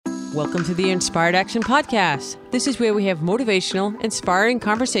Welcome to the Inspired Action Podcast. This is where we have motivational, inspiring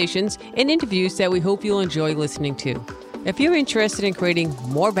conversations and interviews that we hope you'll enjoy listening to. If you're interested in creating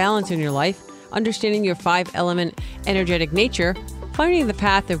more balance in your life, understanding your 5-element energetic nature, finding the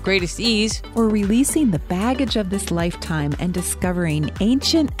path of greatest ease, or releasing the baggage of this lifetime and discovering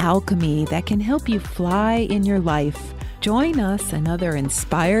ancient alchemy that can help you fly in your life, join us and other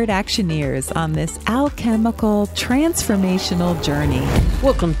inspired actioneers on this alchemical, transformational journey.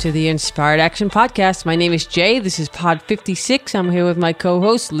 Welcome to the Inspired Action Podcast. My name is Jay. This is Pod 56. I'm here with my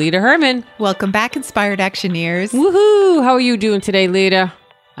co-host, Lita Herman. Welcome back, inspired actioneers. Woohoo! How are you doing today, Lita?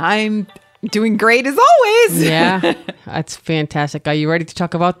 I'm doing great as always. Yeah, that's fantastic. Are you ready to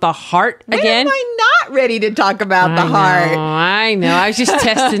talk about the heart again? When am I not ready to talk about the heart? I know. I was just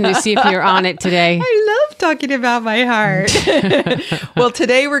testing to see if you're on it today. I love talking about my heart. Well,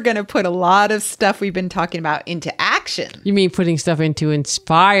 today we're going to put a lot of stuff we've been talking about into action. You mean putting stuff into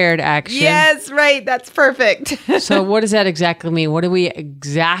inspired action? Yes, right. That's perfect. So what does that exactly mean? What are we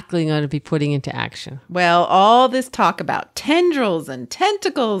exactly going to be putting into action? Well, all this talk about tendrils and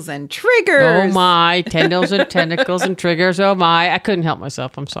tentacles and triggers. Oh my, tendrils and tentacles and triggers. Oh my, I couldn't help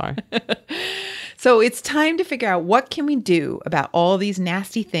myself. I'm sorry. So it's time to figure out what can we do about all these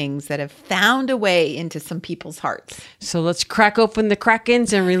nasty things that have found a way into some people's hearts. So let's crack open the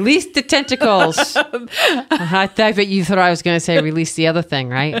krakens and release the tentacles. I bet you thought I was going to say release the other thing,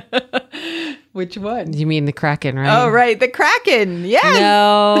 right? Which one? You mean the kraken, right? Oh, right. The kraken. Yes.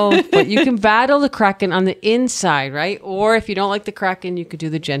 No, but you can battle the kraken on the inside, right? Or if you don't like the kraken, you could do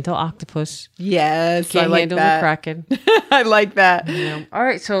the gentle octopus. Yes, Can't I like handle that. the kraken. I like that. All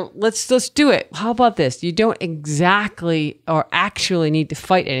right, so let's do it. How about this? You don't exactly or actually need to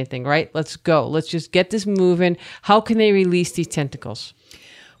fight anything, right? Let's go. Let's just get this moving. How can they release these tentacles?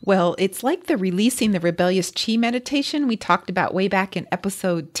 Well, it's like the releasing the rebellious chi meditation we talked about way back in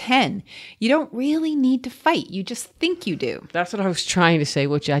episode 10. You don't really need to fight. You just think you do. That's what I was trying to say,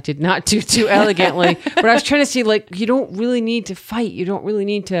 which I did not do too elegantly. But I was trying to say, like, you don't really need to fight. You don't really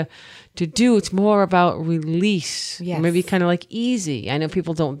need to do. It's more about release. Yes. Maybe kind of like easy. I know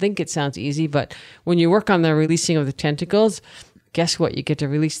people don't think it sounds easy, but when you work on the releasing of the tentacles, guess what? You get to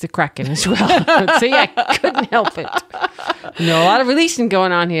release the kraken as well. See, I couldn't help it. A lot of releasing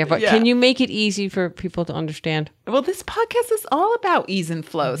going on here, but Can you make it easy for people to understand? Well, this podcast is all about ease and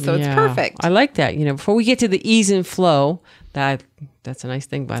flow, so it's perfect. I like that. Before we get to the ease and flow, that's a nice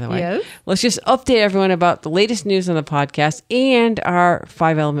thing, by the way. Yes. Let's just update everyone about the latest news on the podcast and our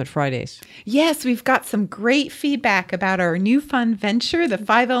 5-Element Fridays. Yes, we've got some great feedback about our new fun venture, the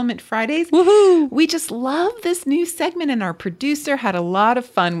 5-Element Fridays. Woohoo! We just love this new segment, and our producer had a lot of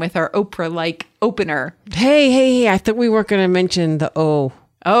fun with our Oprah-like opener. Hey, I thought we weren't going to mention the O.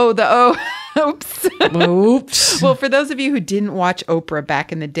 Oh, the O. Oops. Oops. Well, for those of you who didn't watch Oprah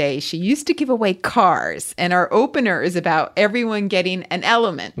back in the day, she used to give away cars, and our opener is about everyone getting an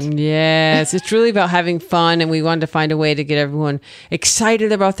element. Yes, it's really about having fun, and we wanted to find a way to get everyone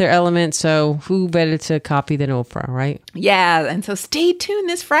excited about their element, so who better to copy than Oprah, right? Yeah, and so stay tuned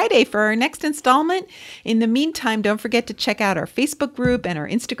this Friday for our next installment. In the meantime, don't forget to check out our Facebook group and our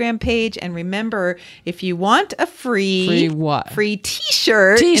Instagram page, and remember, if you want a free what? Free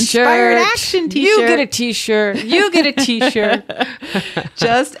t-shirt, Inspired Inspired Action t-shirt. You get a t-shirt. You get a t-shirt.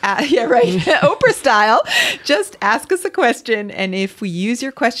 Oprah style. Just ask us a question, and if we use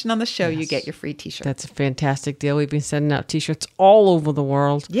your question on the show, you get your free t-shirt. That's a fantastic deal. We've been sending out t-shirts all over the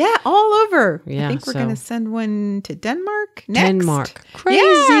world. Yeah, all over. Yeah, I think we're going to send one to Denmark next. Denmark. Crazy.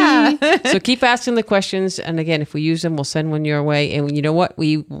 Yeah. So keep asking the questions, and again, if we use them, we'll send one your way. And you know what?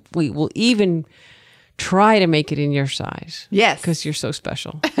 We will even try to make it in your size. Yes. Because you're so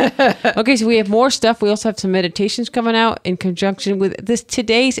special. Okay, so we have more stuff. We also have some meditations coming out in conjunction with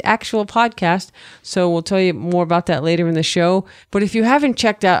today's actual podcast. So we'll tell you more about that later in the show. But if you haven't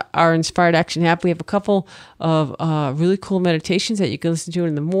checked out our Inspired Action app, we have a couple of really cool meditations that you can listen to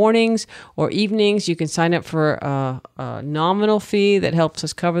in the mornings or evenings. You can sign up for a nominal fee that helps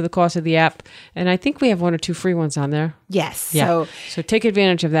us cover the cost of the app. And I think we have 1 or 2 free ones on there. Yes. Yeah. So take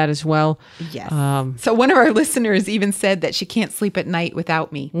advantage of that as well. Yes. So one of our listeners even said that she can't sleep at night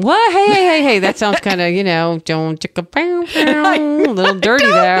without me. What? Hey. That sounds kind of, don't chicka pow, a little dirty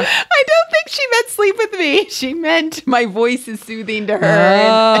there. I don't think she meant sleep with me. She meant my voice is soothing to her.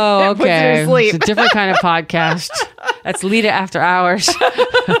 Oh, and puts her okay. to sleep. It's a different kind of podcast. That's Lita After Hours.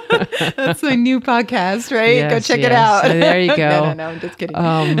 That's my new podcast, right? Yes, Go check it yes. out. There you go. No, I'm just kidding.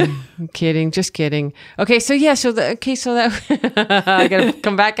 I'm kidding, just kidding. Okay, so that I gotta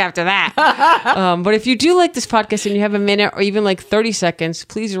come back after that. But if you do like this podcast and you have a minute or even like 30 seconds,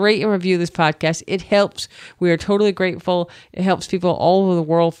 please rate and review this podcast. It helps. We are totally grateful. It helps people all over the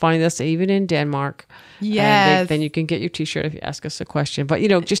world find us, even in Denmark. Yes. And then you can get your t-shirt if you ask us a question. But,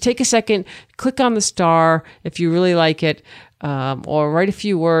 just take a second, click on the star if you really like it, or write a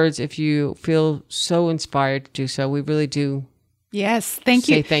few words if you feel so inspired to do so. We really do. Yes. Thank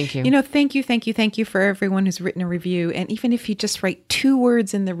you. Say thank you. Thank you for everyone who's written a review. And even if you just write 2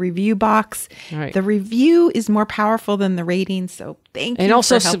 words in the review box, Right. the review is more powerful than the rating. So thank you. And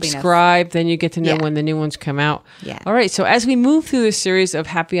also for helping subscribe, then you get to know Yeah. when the new ones come out. Yeah. All right, so as we move through this series of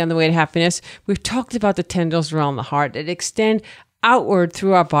Happy on the Way to Happiness, we've talked about the tendrils around the heart that extend outward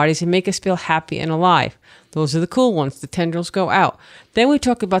through our bodies and make us feel happy and alive. Those are the cool ones. The tendrils go out. Then we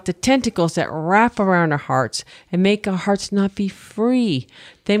talk about the tentacles that wrap around our hearts and make our hearts not be free.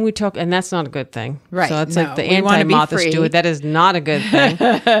 Then we talk, and that's not a good thing. Right. So it's No, like the we wanna be anti-Martha free. Stewart. That is not a good thing,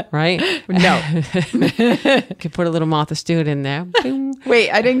 right? No. You can put a little Martha Stewart in there. Boom.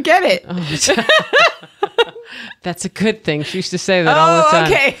 Wait, I didn't get it. That's a good thing. She used to say that all the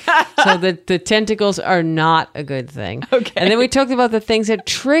time. Okay. So the tentacles are not a good thing. Okay. And then we talked about the things that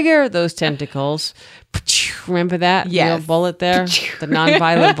trigger those tentacles. Remember that? Yes. Little bullet there? The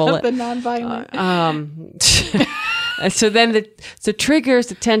nonviolent bullet. The nonviolent. And so then the triggers,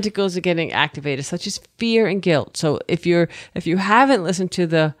 the tentacles are getting activated, such as fear and guilt. So if you haven't listened to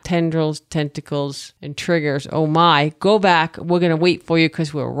the tendrils, tentacles, and triggers, oh my, go back. We're going to wait for you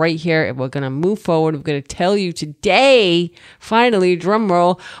because we're right here and we're going to move forward. We're going to tell you today, finally, drum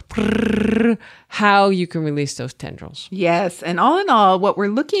roll, how you can release those tendrils. Yes. And all in all, what we're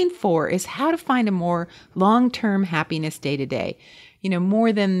looking for is how to find a more long-term happiness day to day.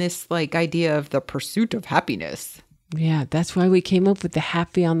 More than this idea of the pursuit of happiness. Yeah, that's why we came up with the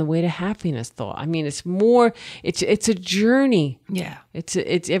Happy on the Way to Happiness thought. I mean, it's a journey. Yeah. It's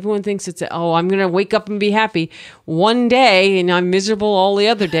everyone thinks I'm going to wake up and be happy one day and I'm miserable all the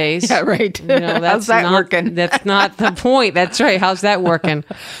other days. Yeah, right. That's How's that working? That's not the point. That's right. How's that working?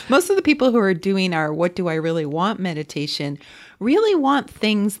 Most of the people who are doing our What Do I Really Want meditation really want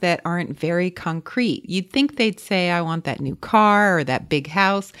things that aren't very concrete. You'd think they'd say, I want that new car or that big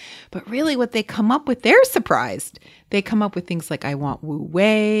house. But really what they come up with, they're surprised. They come up with things like, I want Wu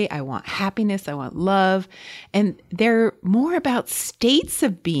Wei, I want happiness, I want love. And they're more about states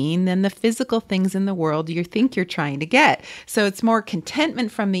of being than the physical things in the world you think you're trying to get. So it's more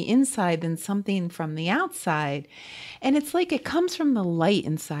contentment from the inside than something from the outside. And it's like it comes from the light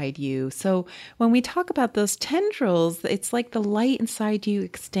inside you. So when we talk about those tendrils, it's like the light inside you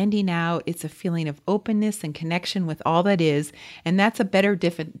extending out. It's a feeling of openness and connection with all that is. And that's a better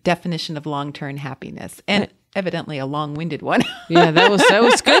definition of long-term happiness. And evidently a long-winded one. Yeah, that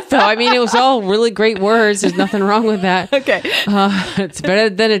was good though. I mean, it was all really great words. There's nothing wrong with that. Okay. It's better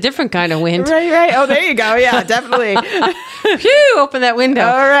than a different kind of wind. Right. Oh, there you go. Yeah, definitely. Phew, open that window.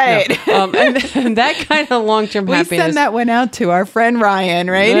 All right. No. And that kind of long-term We happiness. send that one out to our friend Ryan,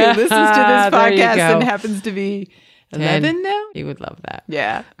 right? Who listens to this There you podcast go. and happens to be 11 now? He would love that.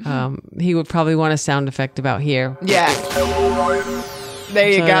 Yeah. He would probably want a sound effect about here. Yeah. There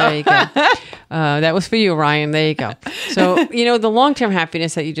you So go. there you go. That was for you, Ryan. There you go. So, the long-term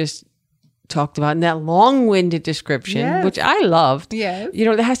happiness that you just talked about in that long-winded description, Yes. which I loved, Yes.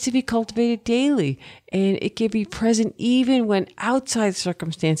 that has to be cultivated daily. And it can be present even when outside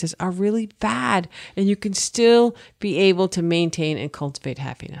circumstances are really bad. And you can still be able to maintain and cultivate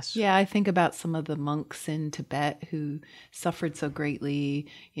happiness. Yeah, I think about some of the monks in Tibet who suffered so greatly,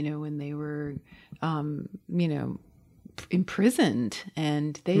 when they were, imprisoned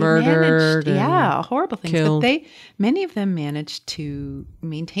and they Murdered managed, horrible things. killed. But many of them managed to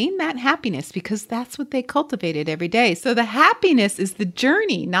maintain that happiness because that's what they cultivated every day. So the happiness is the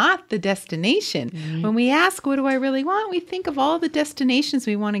journey, not the destination. Mm-hmm. When we ask, what do I really want? We think of all the destinations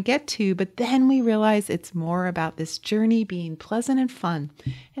we want to get to, but then we realize it's more about this journey being pleasant and fun.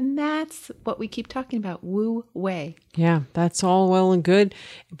 And that's what we keep talking about, Wu Wei. Yeah, that's all well and good.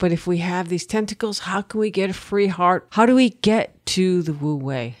 But if we have these tentacles, how can we get a free heart? How do we get to the Wu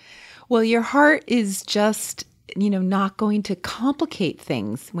Wei? Well, your heart is just, not going to complicate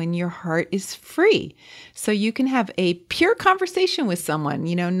things when your heart is free. So you can have a pure conversation with someone,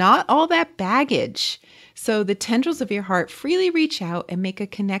 not all that baggage. So the tendrils of your heart freely reach out and make a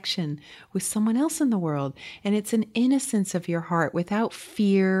connection with someone else in the world. And it's an innocence of your heart without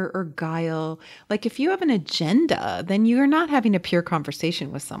fear or guile. Like if you have an agenda, then you're not having a pure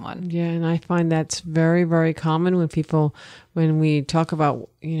conversation with someone. Yeah, and I find that's very, very common when we talk about,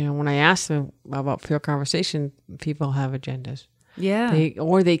 when I ask them about pure conversation, people have agendas. Yeah.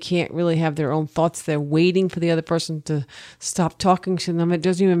 They can't really have their own thoughts. They're waiting for the other person to stop talking to them. It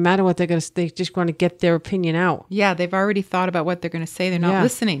doesn't even matter what they're going to say. They just want to get their opinion out. Yeah, they've already thought about what they're going to say. They're not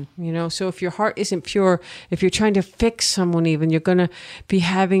listening. So if your heart isn't pure, if you're trying to fix someone even, you're going to be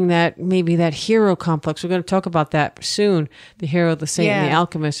having maybe that hero complex. We're going to talk about that soon. The hero, the saint, and the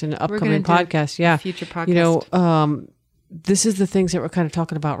alchemist in an upcoming podcast. Yeah. Future podcast. This is the things that we're kind of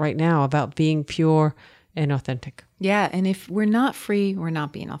talking about right now, about being pure and authentic. Yeah. And if we're not free, we're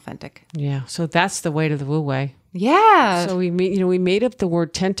not being authentic. Yeah. So that's the way to the Wu Wei. Yeah. So we made up the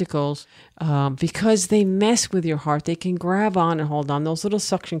word tentacles because they mess with your heart. They can grab on and hold on, those little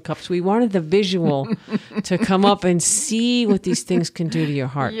suction cups. We wanted the visual to come up and see what these things can do to your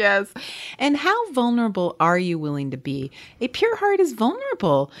heart. Yes. And how vulnerable are you willing to be? A pure heart is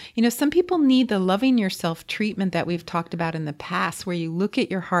vulnerable. Some people need the loving yourself treatment that we've talked about in the past, where you look at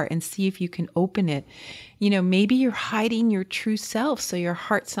your heart and see if you can open it. Maybe you're hiding your true self, so your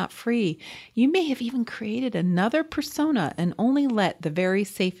heart's not free. You may have even created another persona and only let the very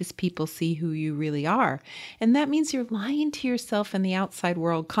safest people see who you really are. And that means you're lying to yourself and the outside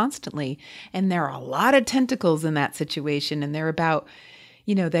world constantly. And there are a lot of tentacles in that situation. And they're about,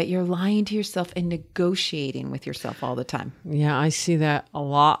 that you're lying to yourself and negotiating with yourself all the time. Yeah, I see that a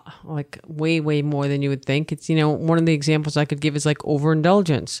lot, like way, way more than you would think. It's, one of the examples I could give is like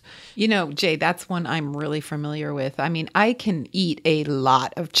overindulgence. Jay, that's one I'm really familiar with. I mean, I can eat a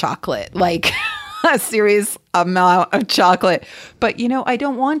lot of chocolate, like a serious amount of chocolate, but I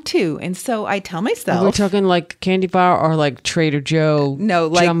don't want to. And so I tell myself. Are we talking like candy bar or like Trader Joe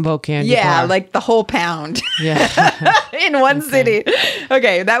jumbo candy bar? Yeah, like the whole pound. Yeah. In one city.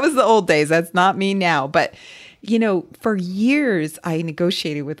 Okay, that was the old days. That's not me now. But for years, I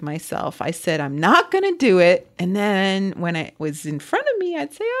negotiated with myself. I said, I'm not going to do it. And then when it was in front of me,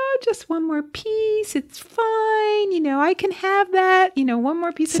 I'd say, oh, just one more piece. It's fine. I can have that. One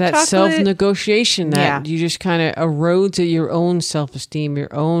more piece of chocolate. That self-negotiation that you just kind of erodes at your own self-esteem,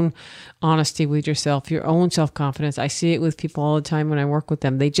 your own honesty with yourself, your own self-confidence. I see it with people all the time when I work with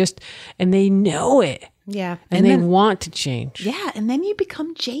them. And they know it. Yeah. And they want to change. Yeah. And then you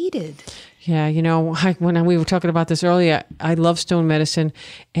become jaded. Yeah, when we were talking about this earlier, I love stone medicine.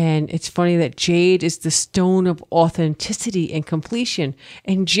 And it's funny that jade is the stone of authenticity and completion.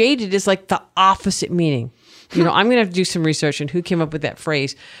 And jaded is like the opposite meaning. I'm going to have to do some research on who came up with that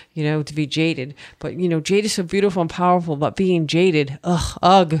phrase, to be jaded. But, jade is so beautiful and powerful, but being jaded,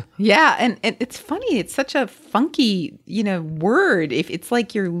 ugh. Yeah. And it's funny. It's such a funky, word. If it's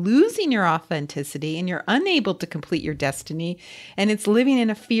like you're losing your authenticity and you're unable to complete your destiny, and it's living in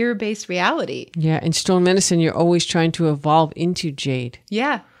a fear-based reality. Yeah. In stone medicine, you're always trying to evolve into jade.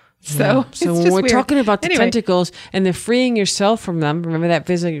 Yeah. So when we're talking about the tentacles and they're freeing yourself from them, remember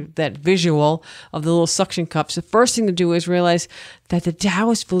that visual of the little suction cups. The first thing to do is realize that the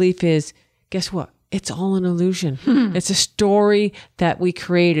Taoist belief is, guess what? It's all an illusion. It's a story that we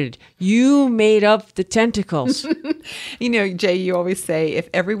created. You made up the tentacles. Jay, you always say if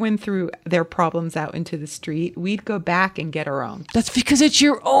everyone threw their problems out into the street, we'd go back and get our own. That's because it's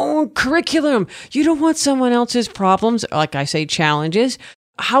your own curriculum. You don't want someone else's problems, like I say, challenges.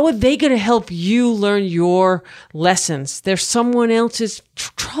 How are they going to help you learn your lessons? They're someone else's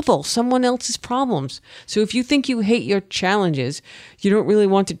trouble, someone else's problems. So if you think you hate your challenges, you don't really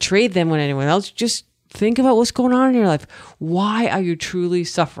want to trade them with anyone else. Just think about what's going on in your life. Why are you truly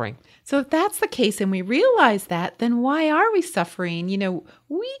suffering? So if that's the case and we realize that, then why are we suffering?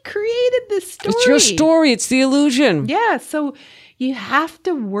 We created this story. It's your story. It's the illusion. Yeah. So you have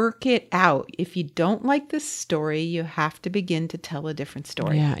to work it out. If you don't like this story, you have to begin to tell a different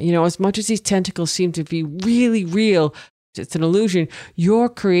story. Yeah. As much as these tentacles seem to be really real, it's an illusion. You're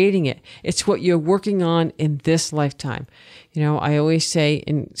creating it. It's what you're working on in this lifetime. I always say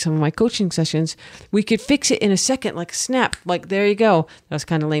in some of my coaching sessions, we could fix it in a second, like a snap. Like, there you go. That was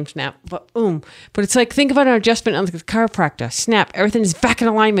kind of lame, snap. But But it's like, think about an adjustment on the chiropractor. Snap. Everything is back in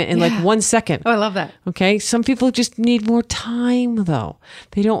alignment in like 1 second. Oh, I love that. Okay. Some people just need more time, though.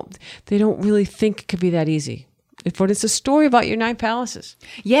 They don't really think it could be that easy. But it's a story about your 9 palaces.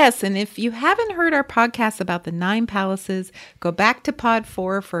 Yes. And if you haven't heard our podcast about the 9 palaces, go back to pod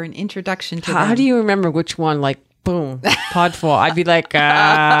 4 for an introduction to them. How do you remember which one? Like, boom, pod 4. I'd be like,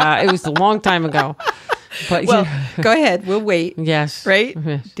 it was a long time ago. But Well, go ahead. We'll wait. yes. Right?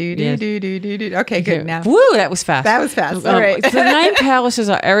 Yes. Do. Okay, good. Now. Woo, that was fast. That was fast. All right. The 9 palaces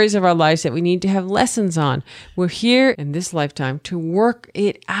are areas of our lives that we need to have lessons on. We're here in this lifetime to work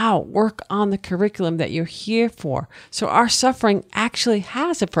it out, work on the curriculum that you're here for. So our suffering actually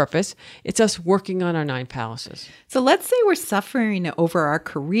has a purpose. It's us working on our 9 palaces. So let's say we're suffering over our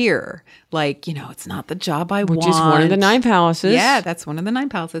career. Like, it's not the job I want. Which is one of the 9 palaces. Yeah, that's one of the 9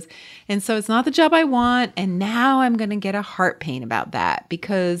 palaces. And so it's not the job I want. And now I'm going to get a heart pain about that,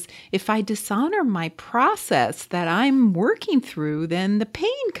 because if I dishonor my process that I'm working through, then the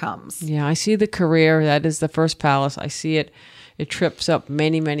pain comes. Yeah, I see the career. That is the first palace. I see it. It trips up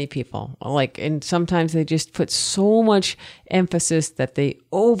many, many people. And sometimes they just put so much emphasis that they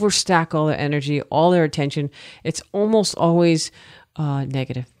overstack all their energy, all their attention. It's almost always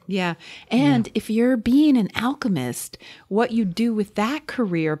negative. Yeah. And if you're being an alchemist, what you do with that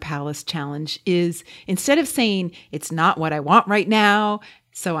career palace challenge is, instead of saying it's not what I want right now,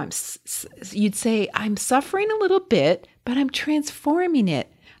 so you'd say, I'm suffering a little bit, but I'm transforming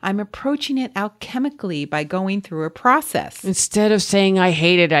it. I'm approaching it alchemically by going through a process. Instead of saying, I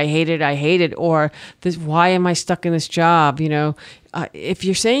hate it, or why am I stuck in this job? If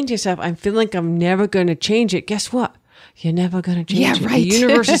you're saying to yourself, I'm feeling like I'm never going to change it, guess what? You're never going to change it. Right. The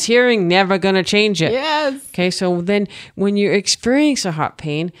universe is hearing, never going to change it. Yes. Okay, so then when you're experiencing a heart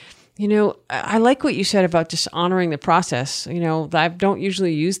pain, I like what you said about just honoring the process. I don't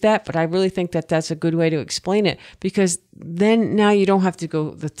usually use that, but I really think that that's a good way to explain it, because then now you don't have to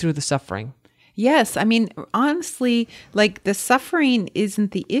go through the suffering. Yes. I mean, honestly, like, the suffering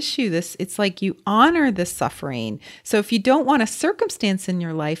isn't the issue. It's like you honor the suffering. So if you don't want a circumstance in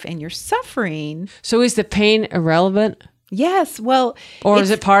your life and you're suffering. So is the pain irrelevant? Yes. Well, or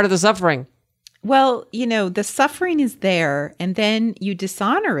is it part of the suffering? Well, the suffering is there, and then you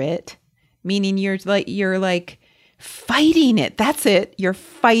dishonor it, meaning you're like fighting it. That's it. You're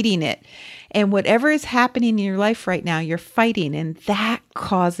fighting it. And whatever is happening in your life right now, you're fighting, and that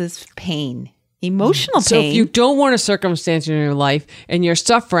causes pain. Emotional pain. So if you don't want a circumstance in your life and you're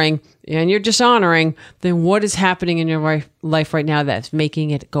suffering and you're dishonoring, then what is happening in your life right now that's making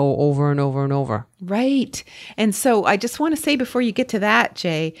it go over and over and over? Right. And so I just want to say, before you get to that,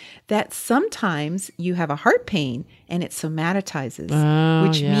 Jay, that sometimes you have a heart pain and it somatizes,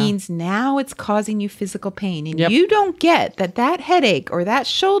 which means now it's causing you physical pain. And you don't get that headache or that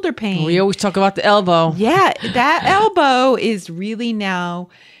shoulder pain. We always talk about the elbow. Yeah, that elbow is really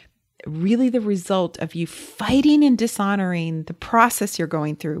the result of you fighting and dishonoring the process you're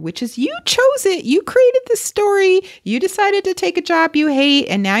going through, which is you chose it. You created this story. You decided to take a job you hate,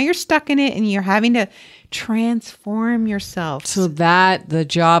 and now you're stuck in it, and you're having to transform yourself. So that the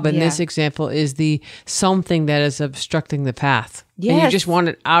job in this example is the something that is obstructing the path. Yes. And you just want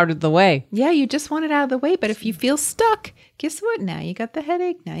it out of the way. Yeah, you just want it out of the way. But if you feel stuck, guess what? Now you got the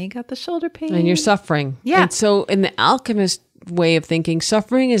headache. Now you got the shoulder pain. And you're suffering. Yeah. And so in the alchemist way of thinking,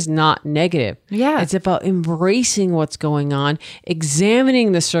 suffering is not negative. Yeah. It's about embracing what's going on,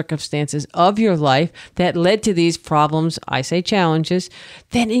 examining the circumstances of your life that led to these problems, I say challenges,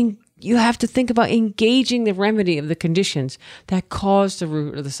 then you have to think about engaging the remedy of the conditions that caused the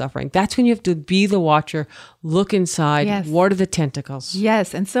root of the suffering. That's when you have to be the watcher, look inside. Yes. What are the tentacles?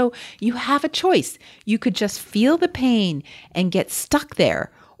 Yes. And so you have a choice. You could just feel the pain and get stuck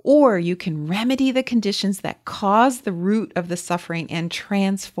there, or you can remedy the conditions that cause the root of the suffering and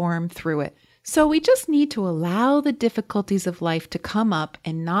transform through it. So we just need to allow the difficulties of life to come up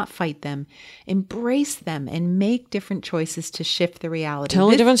and not fight them, embrace them, and make different choices to shift the reality.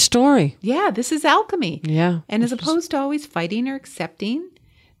 Tell a different story. Yeah, this is alchemy. Yeah. And as opposed to always fighting or accepting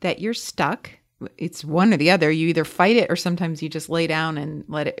that you're stuck, it's one or the other. You either fight it, or sometimes you just lay down and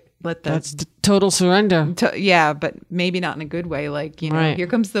that's total surrender. Yeah, but maybe not in a good way. Like, Here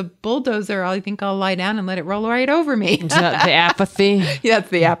comes the bulldozer. I think I'll lie down and let it roll right over me. Is that the apathy? Yeah,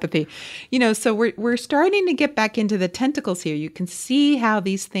 that's the apathy. So we're starting to get back into the tentacles here. You can see how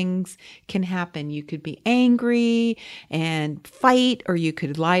these things can happen. You could be angry and fight, or you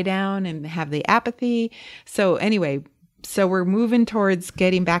could lie down and have the apathy. So anyway, we're moving towards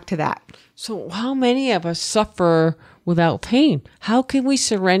getting back to that. So how many of us suffer without pain? How can we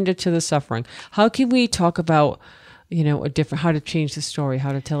surrender to the suffering? How can we talk about, how to change the story,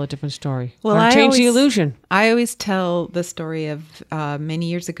 how to tell a different story, well, how to change the illusion? I always tell the story of many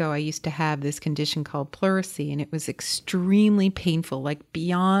years ago, I used to have this condition called pleurisy, and it was extremely painful, like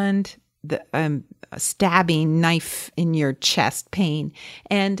beyond stabbing knife in your chest pain.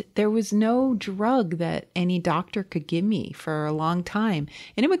 And there was no drug that any doctor could give me for a long time.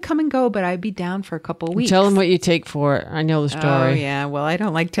 And it would come and go, but I'd be down for a couple of weeks. Tell them what you take for it. I know the story. Oh, yeah. Well, I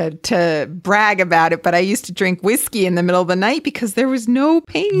don't like to brag about it, but I used to drink whiskey in the middle of the night because there was no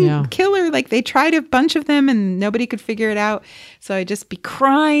painkiller. Like they tried a bunch of them and nobody could figure it out. So I'd just be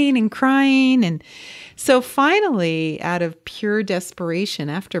crying and crying. And so finally, out of pure desperation,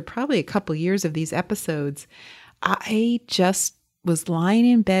 after probably a couple years of these episodes, I just was lying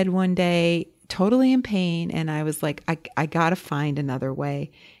in bed one day, totally in pain. And I was like, I got to find another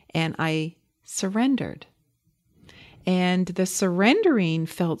way. And I surrendered. And the surrendering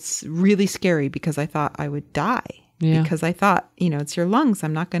felt really scary because I thought I would die. Yeah. Because I thought, it's your lungs.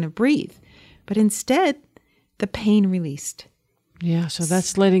 I'm not going to breathe. But instead, the pain released. Yeah, so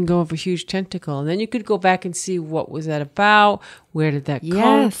that's letting go of a huge tentacle. And then you could go back and see what was that about? Where did that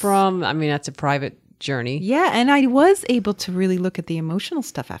come from? I mean, that's a private journey. Yeah, and I was able to really look at the emotional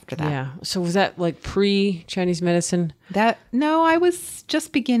stuff after that. Yeah. So was that like pre-Chinese medicine? No, I was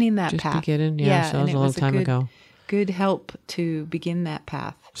just beginning that path. Just beginning? Yeah, so that was a long time ago. Good help to begin that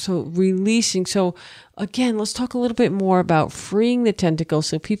path. So releasing. So again, let's talk a little bit more about freeing the tentacle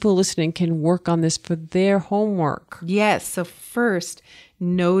so people listening can work on this for their homework. Yes. So first,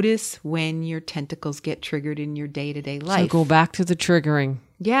 notice when your tentacles get triggered in your day-to-day life. So go back to the triggering.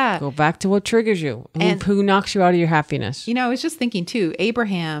 Yeah. Go back to what triggers you. And who knocks you out of your happiness. I was just thinking too,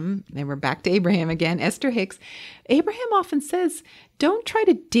 Abraham, and we're back to Abraham again, Esther Hicks. Abraham often says, don't try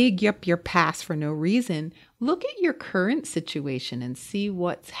to dig up your past for no reason. Look at your current situation and see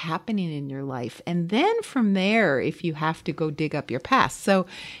what's happening in your life. And then from there, if you have to go dig up your past. So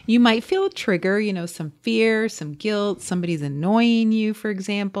you might feel a trigger, some fear, some guilt, somebody's annoying you, for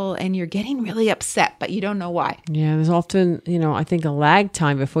example, and you're getting really upset, but you don't know why. Yeah, there's often, I think a lag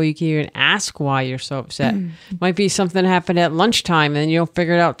time before you can even ask why you're so upset. Might be something happened at lunchtime and you don't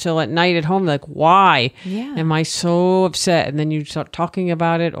figure it out till at night at home. Like, why am I so upset? And then you start talking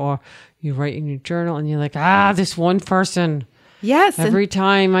about it, or you write in your journal and you're like, this one person. Yes. Every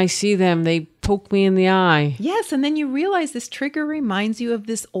time I see them, they poke me in the eye. Yes. And then you realize this trigger reminds you of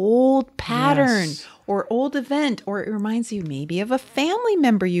this old pattern or old event, or it reminds you maybe of a family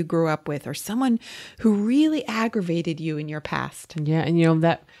member you grew up with or someone who really aggravated you in your past. Yeah. And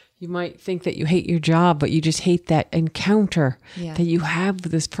that you might think that you hate your job, but you just hate that encounter that you have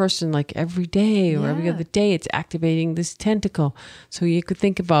with this person like every day or every other day. It's activating this tentacle. So you could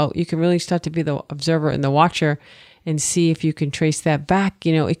think about, you can really start to be the observer and the watcher and see if you can trace that back.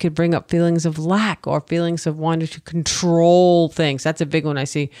 It could bring up feelings of lack or feelings of wanting to control things. That's a big one I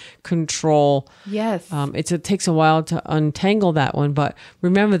see, control. Yes. It takes a while to untangle that one. But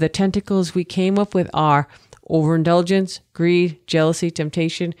remember, the tentacles we came up with are overindulgence, greed, jealousy,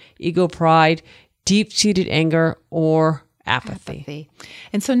 temptation, ego, pride, deep-seated anger, or apathy.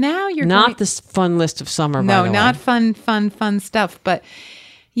 And so now you're not this fun list of summer. No, by the not way. fun stuff. But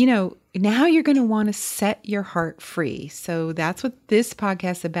now you're going to want to set your heart free. So that's what this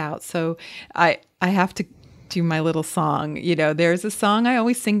podcast is about. So I have to do my little song. There's a song I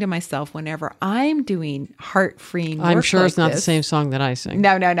always sing to myself whenever I'm doing heart-freeing work. I'm sure like it's not this. the same song that I sing.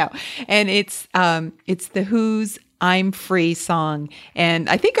 No. And it's the Who's I'm Free song. And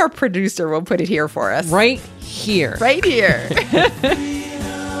I think our producer will put it here for us. Right here. Right here.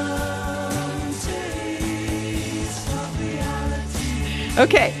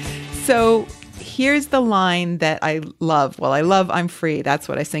 Okay. So here's the line that I love. Well, I love I'm free. That's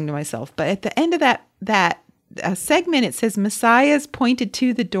what I sing to myself. But at the end of that segment, it says, Messiah's pointed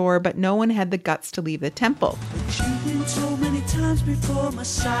to the door, but no one had the guts to leave the temple. You've been told many times before,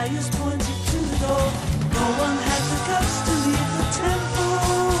 Messiah's pointed to the door. No one had the guts to leave the temple.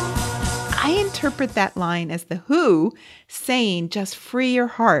 I interpret that line as the Who saying, just free your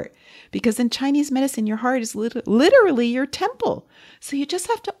heart. Because in Chinese medicine, your heart is literally your temple. So you just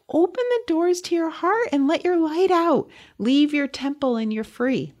have to open the doors to your heart and let your light out. Leave your temple and you're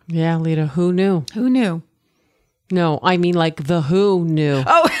free. Yeah, Lita, who knew? Who knew? No, I mean like the Who knew.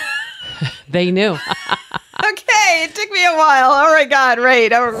 Oh, they knew. Okay, it took me a while. Oh my God,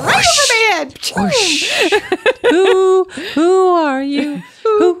 right over my head. Who are you?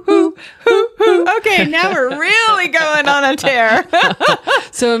 Who? Okay, now we're really going on a tear.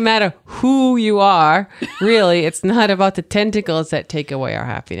 So no matter who you are, really, it's not about the tentacles that take away our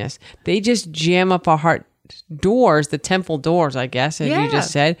happiness. They just jam up our heart doors, the temple doors, I guess, as you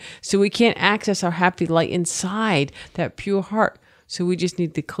just said. So we can't access our happy light inside that pure heart. So we just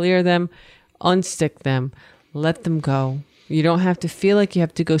need to clear them, unstick them, let them go. You don't have to feel like you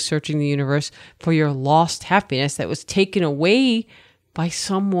have to go searching the universe for your lost happiness that was taken away by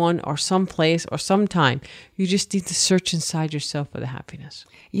someone or someplace or sometime. You just need to search inside yourself for the happiness.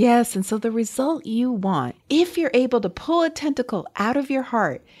 Yes, and so the result you want, if you're able to pull a tentacle out of your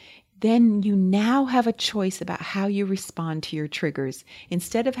heart, then you now have a choice about how you respond to your triggers.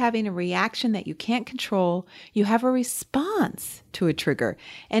 Instead of having a reaction that you can't control, you have a response to a trigger,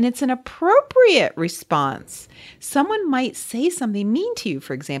 and it's an appropriate response. Someone might say something mean to you,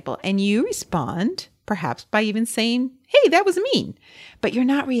 for example, and you respond perhaps by even saying, hey, that was mean. But you're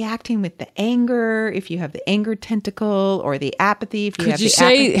not reacting with the anger, if you have the anger tentacle, or the apathy. If you have Could you the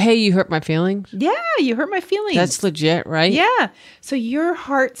say, hey, you hurt my feelings? yeah, you hurt my feelings. That's legit, right? Yeah. So your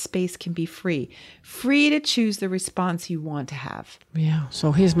heart space can be free to choose the response you want to have. Yeah.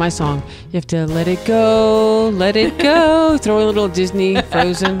 So here's my song. You have to let it go, let it go. Throw a little Disney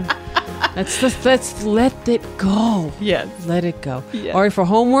Frozen. Let's let it go. Yes. Let it go. Yes. Or for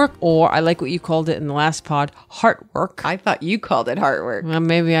homework, or I like what you called it in the last pod, heart work. I thought you called it heart work. Well,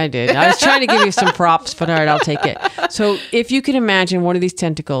 maybe I did. I was trying to give you some props, but all right, I'll take it. So if you can imagine one of these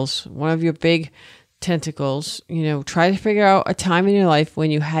tentacles, one of your big tentacles, try to figure out a time in your life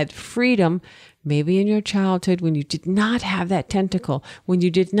when you had freedom, maybe in your childhood when you did not have that tentacle, when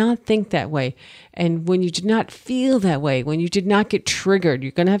you did not think that way, and when you did not feel that way, when you did not get triggered.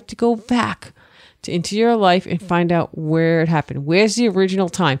 You're going to have to go back into your life and find out where it happened. Where's the original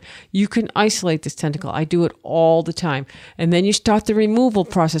time? You can isolate this tentacle. I do it all the time. And then you start the removal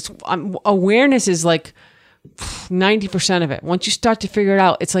process. Awareness is like 90% of it. Once you start to figure it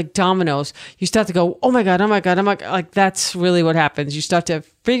out, it's like dominoes. You start to go, oh my God. Like that's really what happens. You start to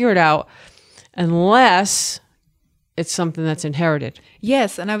figure it out unless it's something that's inherited.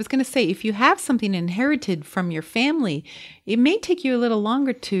 Yes, and I was going to say, if you have something inherited from your family, it may take you a little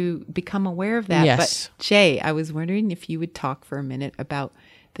longer to become aware of that. Yes. But Jay, I was wondering if you would talk for a minute about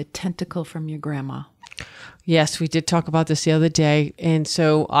the tentacle from your grandma. Yes, we did talk about this the other day. And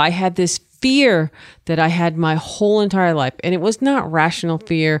so I had this fear that I had my whole entire life. And it was not rational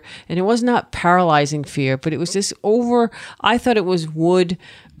fear, and it was not paralyzing fear, but it was this I thought it was wood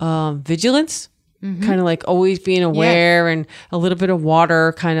vigilance. Kind of like always being aware, and a little bit of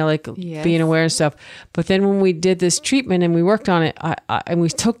water, kind of like being aware and stuff. But then when we did this treatment and we worked on it, and we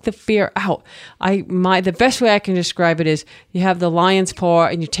took the fear out, the best way I can describe it is you have the lion's paw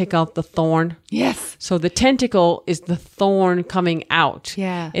and you take out the thorn. Yes. So the tentacle is the thorn coming out.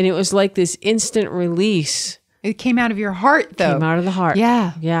 Yeah. And it was like this instant release. It came out of your heart, though. Came out of the heart.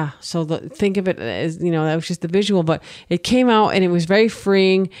 Yeah. Yeah. So think of it as, that was just the visual, but it came out and it was very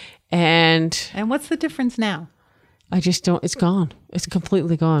freeing. And what's the difference now? I just don't, it's gone. It's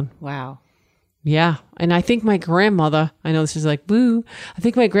completely gone. Wow. Yeah. And I think my grandmother, I know this is like, boo. I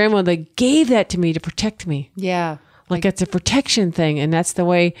think my grandmother gave that to me to protect me. Yeah. Like it's a protection thing. And that's the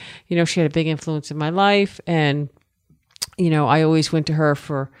way, she had a big influence in my life. And, I always went to her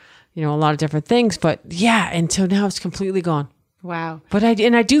for, a lot of different things. But yeah, until now it's completely gone. Wow. But I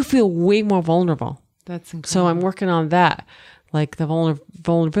do feel way more vulnerable. That's incredible. So I'm working on that. Like the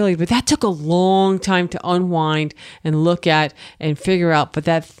vulnerability, but that took a long time to unwind and look at and figure out. But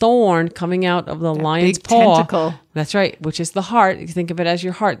that thorn coming out of the lion's paw, tentacle. That's right, which is the heart. You think of it as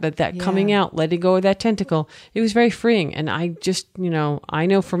your heart, that coming out, letting go of that tentacle, it was very freeing. And I just, I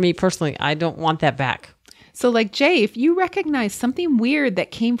know for me personally, I don't want that back. So like Jay, if you recognize something weird that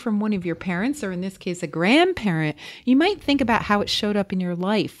came from one of your parents, or in this case, a grandparent, you might think about how it showed up in your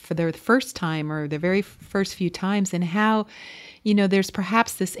life for the first time or the very first few times, and how, there's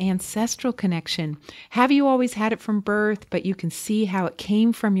perhaps this ancestral connection. Have you always had it from birth, but you can see how it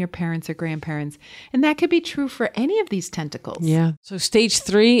came from your parents or grandparents? And that could be true for any of these tentacles. Yeah. So stage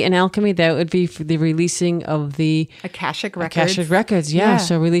 3 in alchemy, that would be for the releasing of the Akashic records. Akashic records, yeah.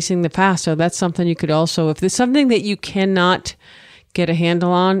 So releasing the past. So that's something you could also, if there's something that you cannot get a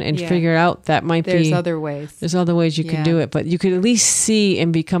handle on and figure out, that might There's other ways. There's other ways you can do it, but you could at least see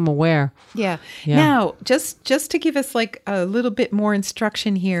and become aware. Yeah. Now, just to give us like a little bit more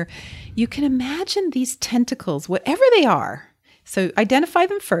instruction here, you can imagine these tentacles, whatever they are. So identify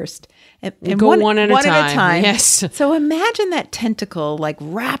them first. And go one at a time. Yes. So imagine that tentacle like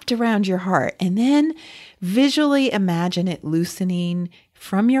wrapped around your heart, and then visually imagine it loosening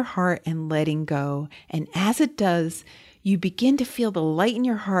from your heart and letting go. And as it does, you begin to feel the light in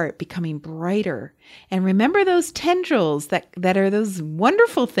your heart becoming brighter. And remember those tendrils that are those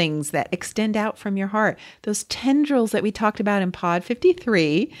wonderful things that extend out from your heart. Those tendrils that we talked about in Pod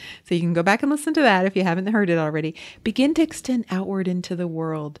 53. So you can go back and listen to that if you haven't heard it already. Begin to extend outward into the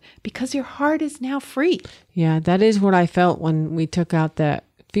world because your heart is now free. Yeah, that is what I felt when we took out that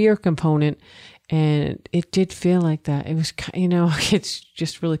fear component. And it did feel like that. It was, it's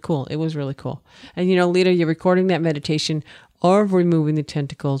just really cool. It was really cool. And, Lita, you're recording that meditation or removing the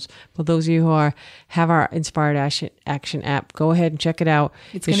tentacles. For those of you who have our Inspired Action app, go ahead and check it out.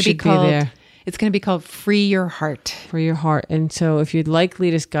 It's going to be called. It's going to be called Free Your Heart. Free Your Heart. And so if you'd like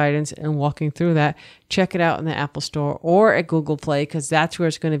Lita's guidance and walking through that, check it out in the Apple Store or at Google Play, because that's where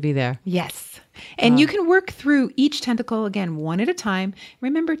it's going to be there. Yes. And you can work through each tentacle, again, one at a time.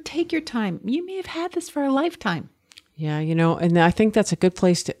 Remember, take your time. You may have had this for a lifetime. Yeah, and I think that's a good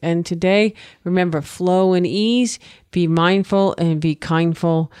place to end today. Remember, flow and ease, be mindful and be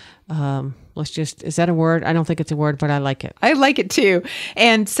kindful. Is that a word? I don't think it's a word, but I like it. I like it too.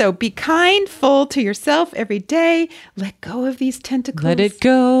 And so be kindful to yourself every day. Let go of these tentacles. Let it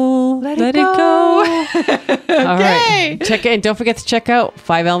go. Let it go. Okay. All right. Check it. And don't forget to check out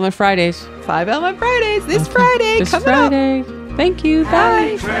 5 Element Fridays. 5 Element Fridays this Friday. This coming Friday. up. Thank you.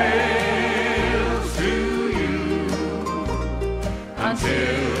 Bye. Trails to you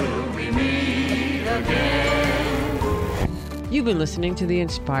until we meet again. You've been listening to the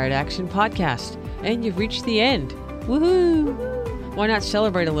Inspired Action Podcast, and you've reached the end. Woohoo! Why not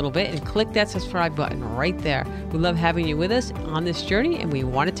celebrate a little bit and click that subscribe button right there? We love having you with us on this journey, and we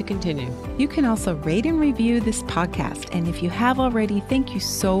want it to continue. You can also rate and review this podcast. And if you have already, thank you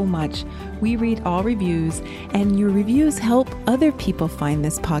so much. We read all reviews, and your reviews help other people find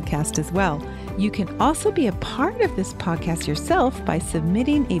this podcast as well. You can also be a part of this podcast yourself by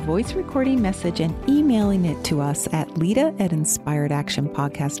submitting a voice recording message and emailing it to us at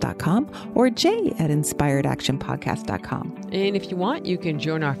Lita@inspiredactionpodcast.com or Jay@inspiredactionpodcast.com. And if you want, you can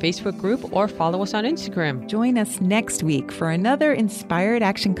join our Facebook group or follow us on Instagram. Join us next week for another Inspired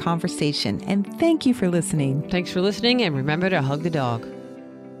Action conversation. And thank you for listening. Thanks for listening, and remember to hug the dog.